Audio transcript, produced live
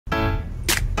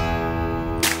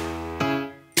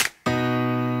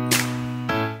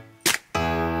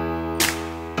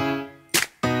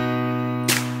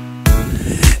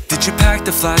Did you pack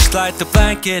the flashlight, the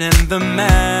blanket, and the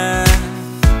map?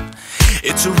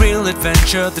 It's a real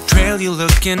adventure, the trail you're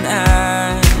looking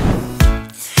at.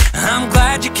 I'm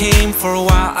glad you came. For a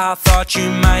while I thought you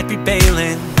might be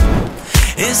bailing.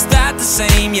 Is that the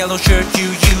same yellow shirt you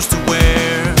used to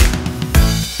wear?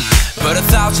 But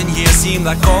 1,000 years seem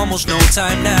like almost no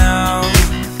time now.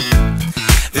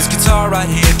 This guitar right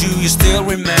here, do you still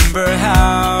remember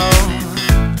how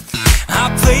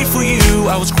I played for you?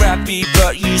 I was scrappy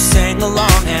but you sang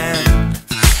along, and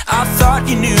I thought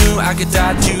you knew I could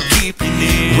die to keep you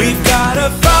near. We've got a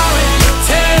fire in the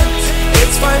tent.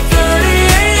 It's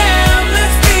 5:30 a.m.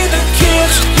 Let's be the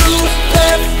kids who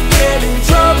left, get in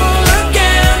trouble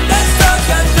again. That stuff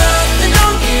got nothing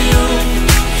on you.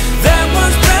 That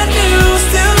was brand new.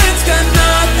 Still it's got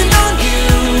nothing on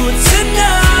you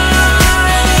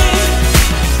tonight.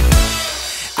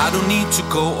 I don't need to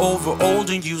go over old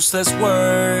and useless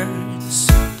words.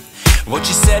 What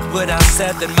you said, what I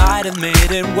said, that might have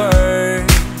made it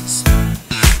worse.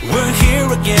 We're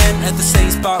here again at the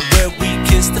same spot where we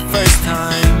kissed the first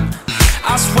time.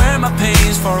 I swear my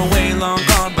pain's far away, long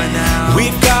gone by now.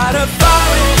 We've got a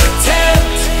fire in the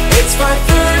tent. It's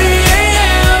 5:30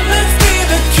 a.m. Let's be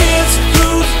the kids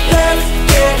who left,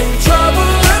 get in trouble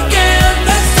again.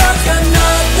 That stuff's got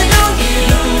nothing on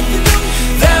you.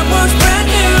 That was brand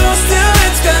new. Still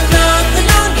it's got nothing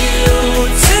on you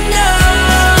tonight.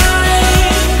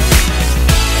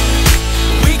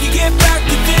 We could get back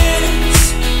to this,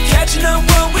 catching up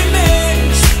what we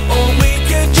missed, or we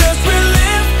could just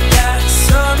relive that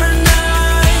summer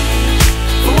night.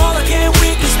 For all I can, we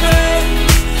can spend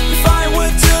the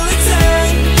firewood till it's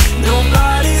end.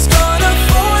 Nobody's gonna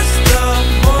force the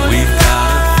morning. We've got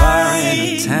a fire in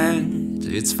the tent.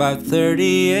 It's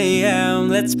 5:30 a.m.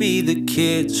 Let's be the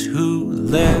kids who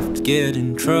left, get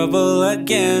in trouble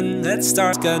again. That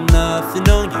star's got nothing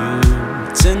on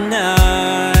you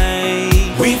tonight.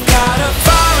 We've got a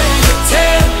fire in the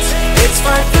tent. It's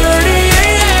 5:30